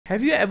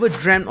Have you ever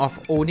dreamt of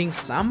owning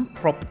some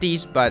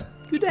properties but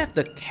you don't have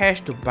the cash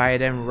to buy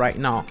them right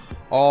now?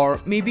 Or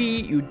maybe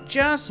you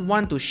just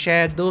want to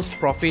share those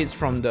profits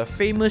from the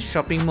famous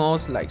shopping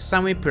malls like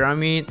Sunway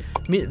Pyramid,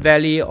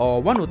 MidValley or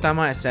One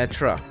Utama,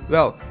 etc.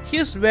 Well,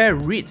 here's where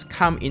REITs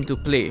come into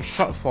play,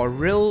 short for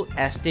Real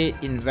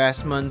Estate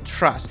Investment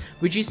Trust,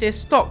 which is a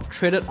stock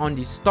traded on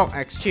the stock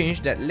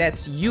exchange that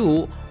lets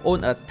you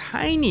own a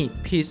tiny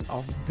piece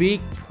of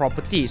big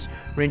properties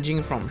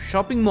ranging from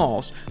shopping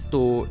malls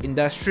to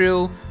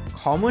industrial,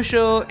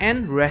 commercial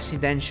and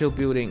residential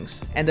buildings.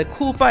 And the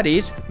cool part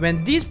is,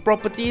 when these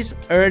properties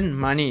earn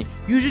money,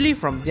 usually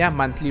from their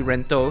monthly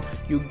rental,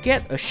 you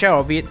get a share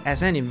of it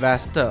as an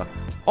investor,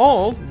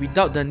 all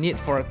without the need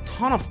for a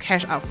ton of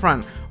cash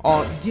upfront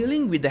or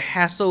dealing with the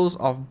hassles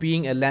of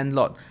being a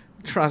landlord.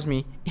 Trust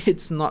me,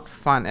 it's not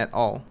fun at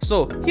all.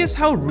 So here's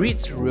how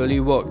REITs really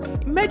work.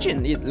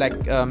 Imagine it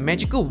like a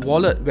magical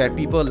wallet where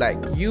people like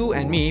you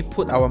and me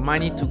put our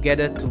money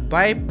together to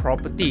buy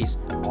properties.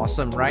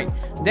 Awesome, right?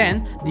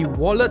 Then the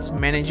wallet's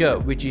manager,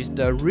 which is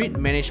the REIT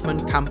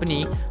management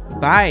company,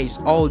 buys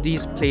all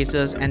these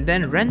places and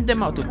then rent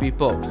them out to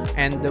people,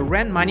 and the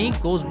rent money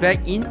goes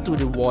back into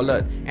the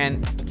wallet,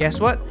 and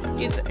guess what?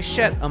 It's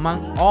shared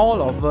among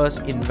all of us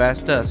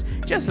investors,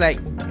 just like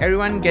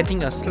everyone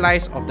getting a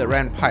slice of the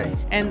rent pie.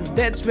 And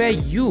that's where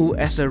you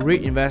as a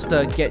REIT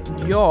investor get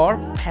your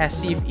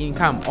passive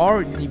income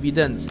or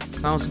dividends.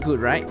 Sounds good,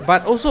 right?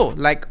 But also,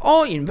 like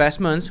all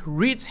investments,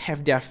 REITs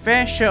have their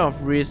fair share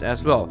of risk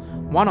as well.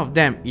 One of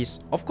them is,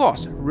 of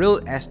course, real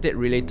estate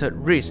related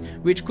risk,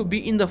 which could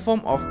be in the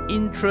form of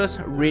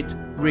interest rate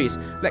risk.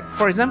 Like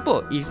for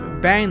example, if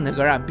Bank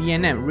Negara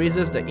BNM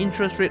raises the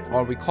interest rate,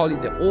 or we call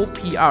it the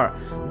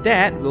OPR,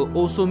 that will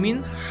also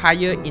mean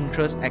higher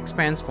interest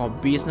expense for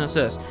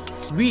businesses,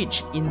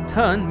 which in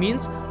turn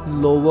means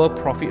lower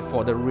profit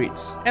for the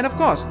REITs. And of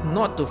course,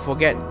 not to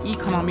forget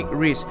economic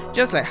risk,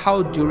 just like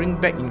how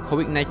back in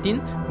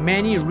COVID-19,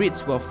 many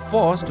REITs were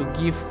forced to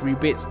give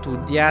rebates to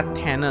their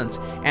tenants,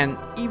 and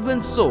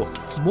even so,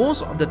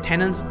 most of the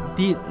tenants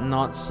did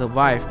not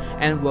survive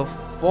and were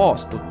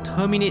forced to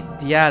terminate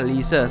their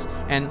leases.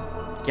 And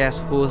guess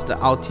who's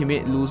the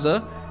ultimate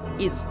loser?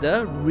 It's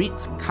the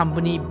REITs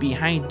company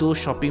behind those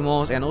shopping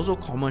malls and also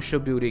commercial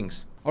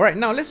buildings. Alright,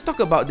 now let's talk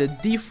about the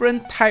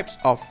different types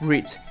of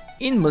REITs.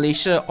 In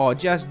Malaysia or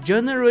just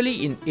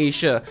generally in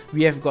Asia,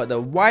 we have got a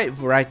wide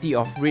variety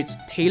of REITs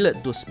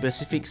tailored to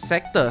specific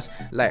sectors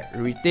like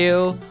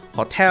retail,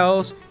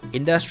 hotels,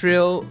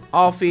 industrial,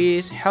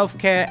 office,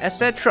 healthcare,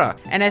 etc.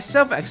 And as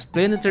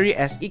self-explanatory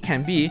as it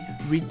can be,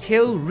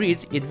 retail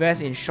REITs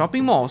invest in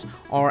shopping malls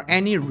or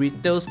any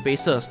retail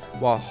spaces,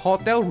 while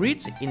hotel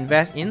REITs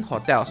invest in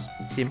hotels.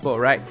 Simple,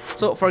 right?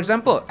 So for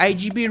example,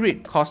 IGB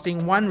REIT costing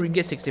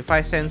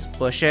RM1.65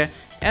 per share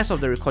as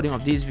of the recording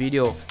of this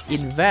video,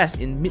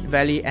 invest in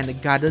MidValley and the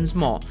Gardens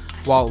Mall,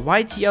 while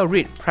YTL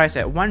REIT priced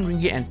at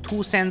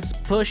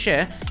RM1.02 per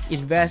share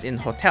invest in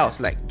hotels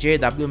like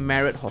JW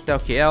Marriott Hotel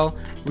KL,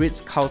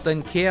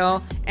 Ritz-Carlton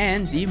KL,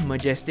 and the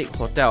Majestic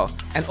Hotel.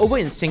 And over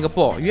in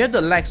Singapore, you have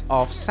the likes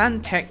of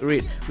Suntec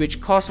REIT,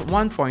 which costs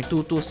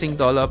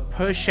 $1.22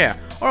 per share,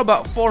 or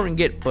about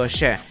RM4 per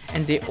share,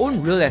 and they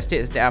own real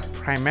estates that are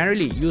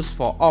primarily used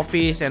for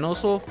office and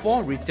also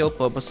for retail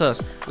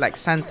purposes like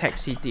Suntec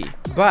City.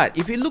 But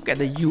if you look at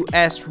the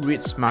US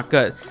REITs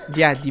market,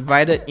 they are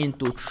divided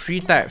into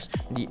three types: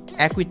 the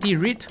equity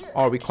REIT,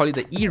 or we call it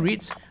the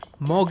E-REITs,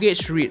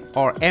 mortgage REIT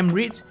or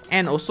M-REITs,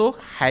 and also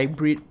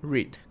hybrid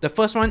REIT. The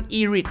first one,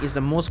 E-REIT, is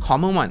the most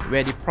common one,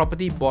 where the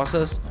property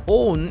bosses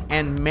own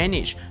and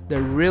manage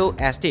the real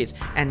estates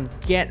and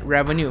get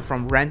revenue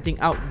from renting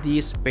out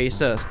these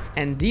spaces.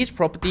 And these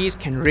properties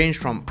can range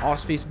from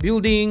office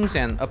buildings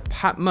and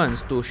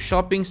apartments to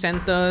shopping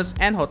centers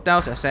and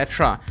hotels,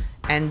 etc.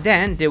 And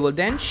then they will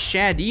then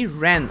share the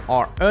rent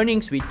or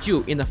earnings with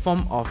you in the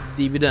form of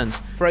dividends.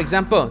 For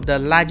example, the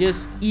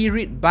largest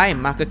E-REIT by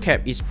market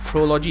cap is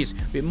Prologis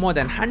with more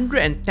than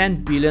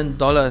 $110 billion.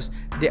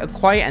 They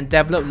acquire and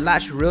develop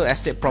large real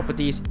estate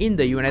properties in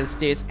the United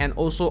States and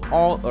also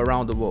all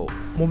around the world.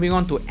 Moving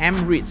on to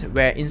M-REITs,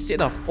 where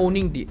instead of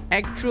owning the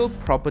actual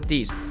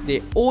properties,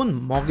 they own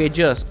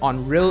mortgages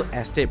on real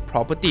estate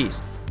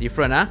properties.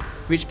 Different,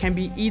 which can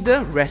be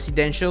either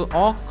residential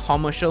or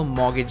commercial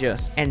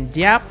mortgages, and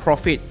their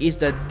profit is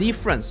the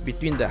difference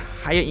between the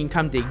higher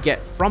income they get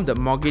from the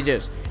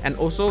mortgages and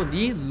also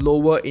the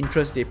lower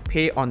interest they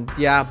pay on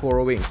their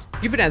borrowings.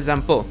 Give an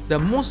example, the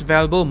most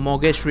valuable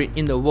mortgage REIT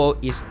in the world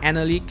is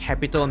Annaly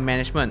Capital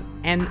Management,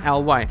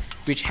 NLY,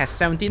 which has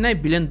 $79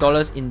 billion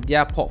in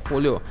their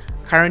portfolio,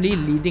 currently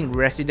leading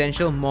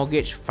residential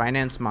mortgage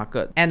finance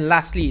market. And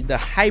lastly, the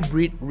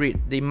hybrid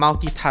REIT, the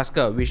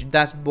multitasker, which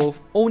does both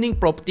owning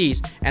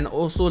properties and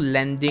also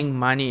lending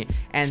money,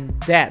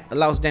 and that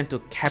allows them to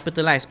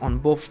capitalize on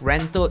both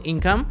rental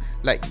income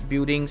like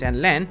buildings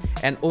and land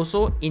and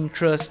also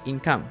interest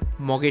income.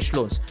 mortgage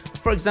loans.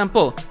 For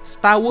example,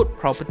 Starwood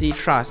Property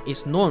Trust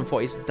is known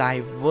for its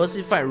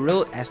diversified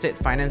real estate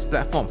finance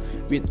platform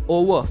with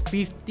over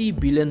 $50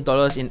 billion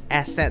in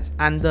assets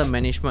under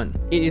management.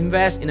 It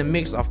invests in a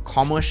mix of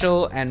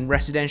commercial and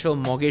residential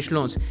mortgage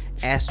loans,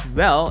 as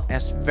well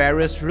as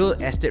various real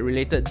estate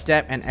related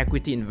debt and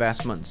equity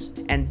investments.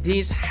 And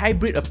this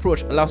hybrid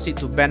approach allows it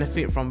to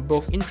benefit from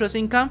both interest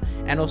income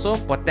and also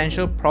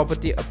potential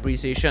property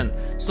appreciation.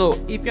 So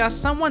if you are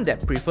someone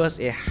that prefers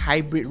a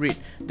hybrid REIT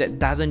that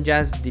doesn't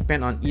just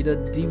depend on either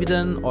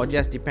dividend or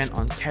just depend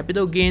on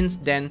capital gains,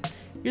 then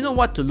you know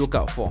what to look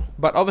out for.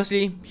 But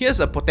obviously, here's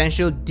a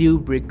potential deal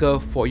breaker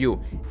for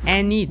you.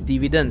 Any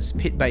dividends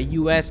paid by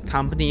US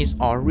companies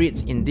or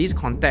REITs in this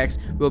context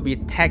will be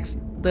taxed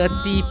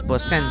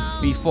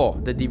 30% before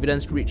the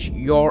dividends reach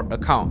your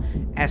account,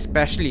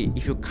 especially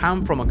if you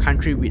come from a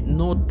country with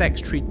no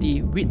tax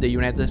treaty with the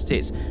United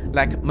States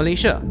like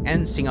Malaysia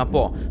and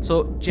Singapore.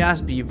 So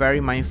just be very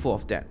mindful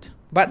of that.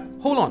 But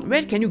hold on,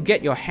 where can you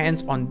get your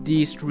hands on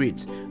these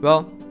REITs?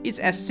 Well, it's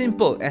as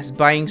simple as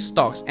buying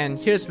stocks, and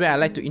here's where I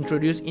like to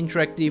introduce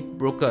Interactive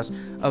Brokers,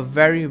 a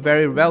very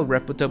well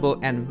reputable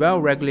and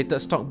well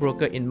regulated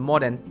stockbroker in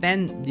more than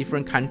 10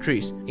 different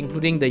countries,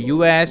 including the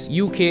US,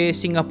 UK,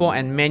 Singapore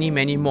and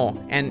many more.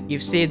 And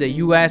if say the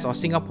US or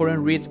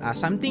Singaporean REITs are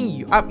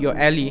something up your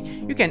alley,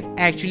 you can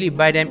actually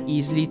buy them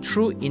easily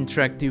through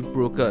Interactive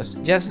Brokers.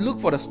 Just look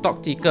for the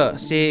stock ticker,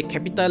 say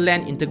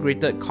CapitaLand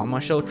Integrated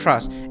Commercial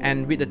Trust,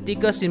 and with the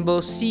ticker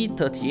symbol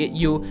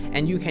C38U,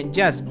 and you can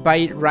just buy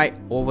it right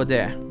over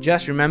there.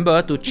 Just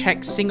remember to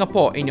check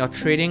Singapore in your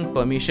trading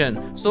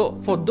permission. So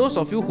for those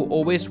of you who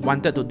always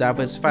wanted to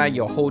diversify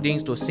your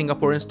holdings to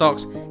Singaporean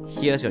stocks,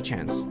 here's your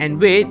chance. And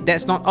wait,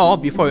 that's not all.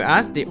 Before you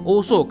ask, they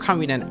also come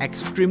with an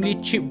extremely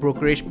cheap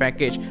brokerage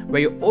package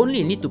where you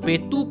only need to pay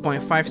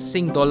 2.5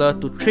 Sing dollar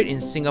to trade in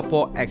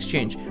Singapore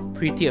Exchange.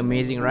 Pretty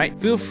amazing, right?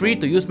 Feel free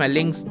to use my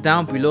links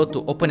down below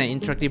to open an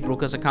Interactive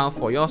Brokers account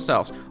for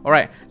yourselves.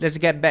 Alright, let's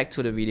get back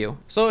to the video.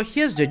 So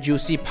here's the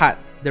juicy part,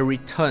 the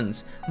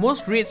returns.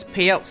 Most REITs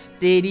pay out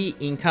steady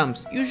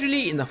incomes,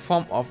 usually in the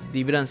form of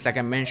dividends like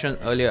I mentioned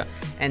earlier,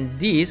 and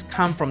these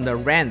come from the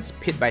rents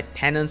paid by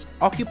tenants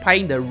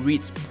occupying the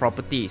REITs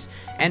properties.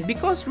 And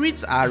because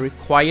REITs are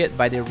required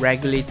by the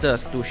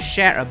regulators to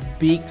share a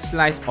big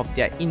slice of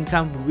their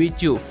income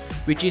with you,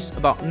 which is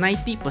about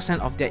 90%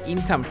 of their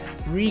income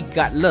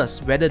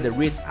regardless whether the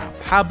REITs are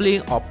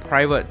public or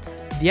private,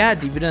 their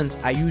dividends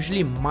are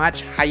usually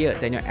much higher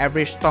than your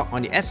average stock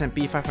on the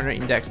S&P 500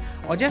 index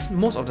or just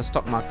most of the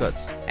stock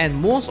markets. And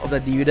most of the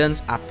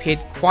dividends are paid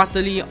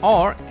quarterly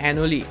or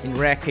annually in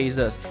rare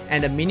cases,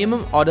 and the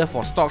minimum order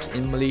for stocks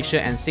in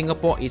Malaysia and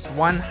Singapore is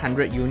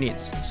 100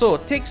 units. So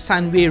take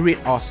Sunway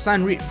REIT or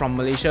Sun REIT from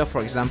Malaysia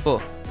for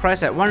example,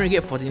 priced at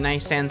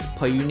RM1.49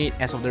 per unit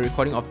as of the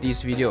recording of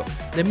this video.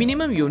 The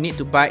minimum you need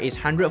to buy is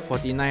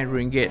 149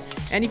 ringgit,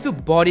 and if you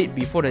bought it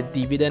before the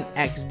dividend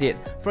X date,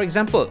 for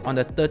example on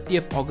the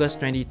 30th August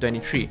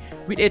 2023,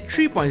 with a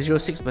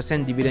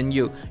 3.06% dividend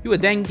yield, you will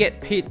then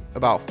get paid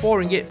about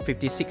 4 ringgit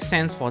 56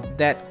 cents for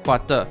that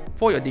quarter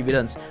for your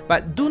dividends.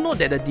 But do note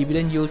that the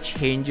dividend yield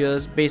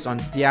changes based on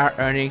their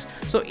earnings,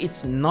 so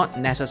it's not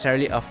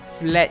necessarily a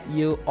flat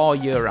yield all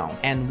year round.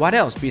 And what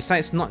else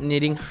besides not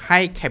needing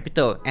high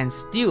capital and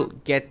still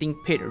getting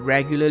paid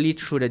regularly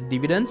through the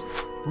dividends?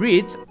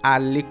 REITs are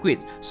liquid,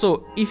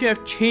 so if you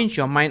have changed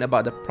your mind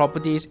about the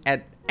properties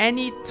at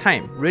any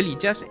time, really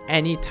just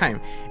any time,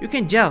 you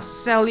can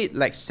just sell it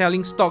like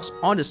selling stocks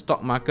on the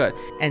stock market,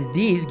 and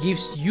this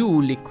gives you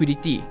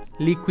liquidity.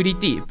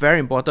 Liquidity, very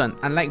important,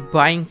 unlike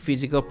buying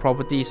physical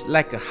properties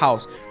like a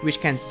house, which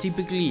can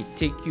typically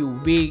take you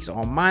weeks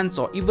or months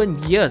or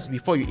even years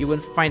before you even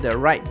find the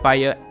right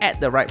buyer at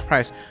the right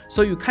price,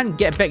 so you can't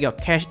get back your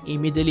cash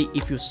immediately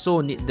if you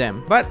so need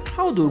them. But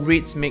how do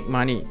REITs make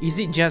money? Is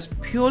it just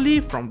purely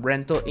from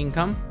rental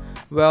income?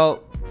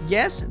 Well,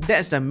 yes,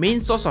 that's the main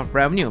source of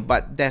revenue,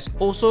 but there's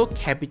also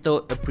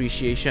capital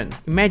appreciation.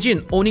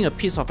 Imagine owning a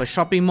piece of a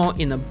shopping mall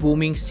in a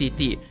booming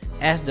city.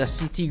 As the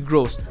city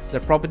grows, the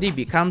property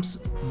becomes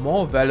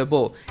more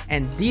valuable,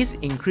 and this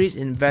increase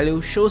in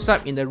value shows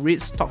up in the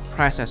REIT stock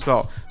price as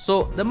well.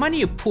 So the money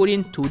you put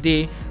in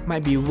today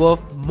might be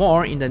worth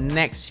more in the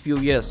next few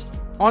years,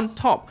 on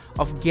top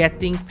of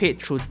getting paid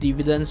through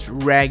dividends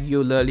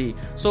regularly.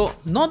 So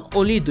not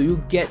only do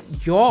you get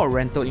your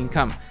rental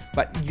income,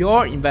 but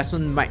your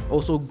investment might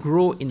also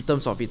grow in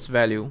terms of its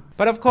value.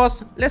 But of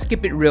course, let's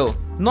keep it real.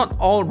 Not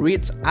all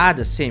REITs are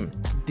the same.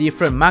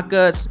 Different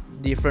markets,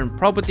 different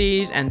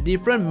properties and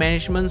different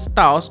management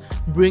styles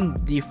bring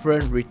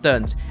different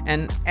returns.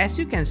 And as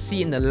you can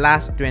see in the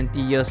last 20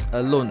 years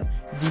alone,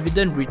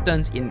 dividend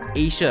returns in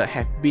Asia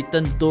have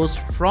beaten those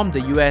from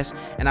the US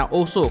and are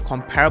also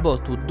comparable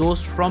to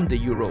those from the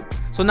Europe.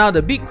 So now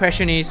the big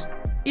question is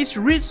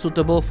REIT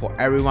suitable for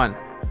everyone?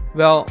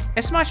 Well,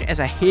 as much as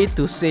I hate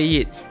to say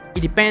it,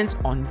 it depends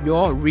on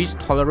your risk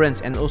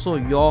tolerance and also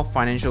your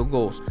financial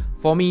goals.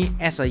 For me,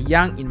 as a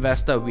young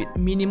investor with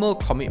minimal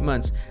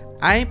commitments,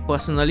 I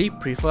personally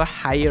prefer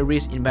higher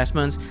risk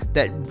investments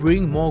that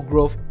bring more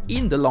growth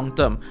in the long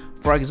term.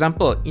 For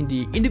example, in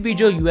the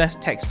individual US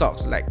tech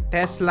stocks like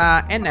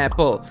Tesla and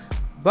Apple.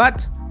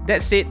 But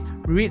that said,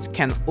 REITs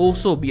can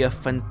also be a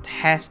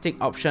fantastic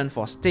option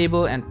for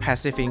stable and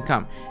passive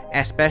income,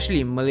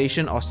 especially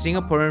Malaysian or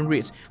Singaporean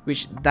REITs,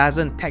 which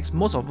doesn't tax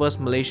most of us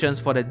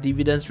Malaysians for the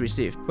dividends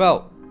received.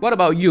 Well, what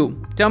about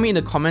you? Tell me in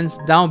the comments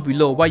down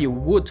below why you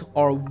would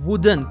or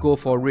wouldn't go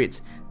for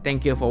REITs.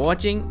 Thank you for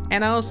watching,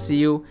 and I'll see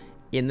you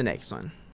in the next one.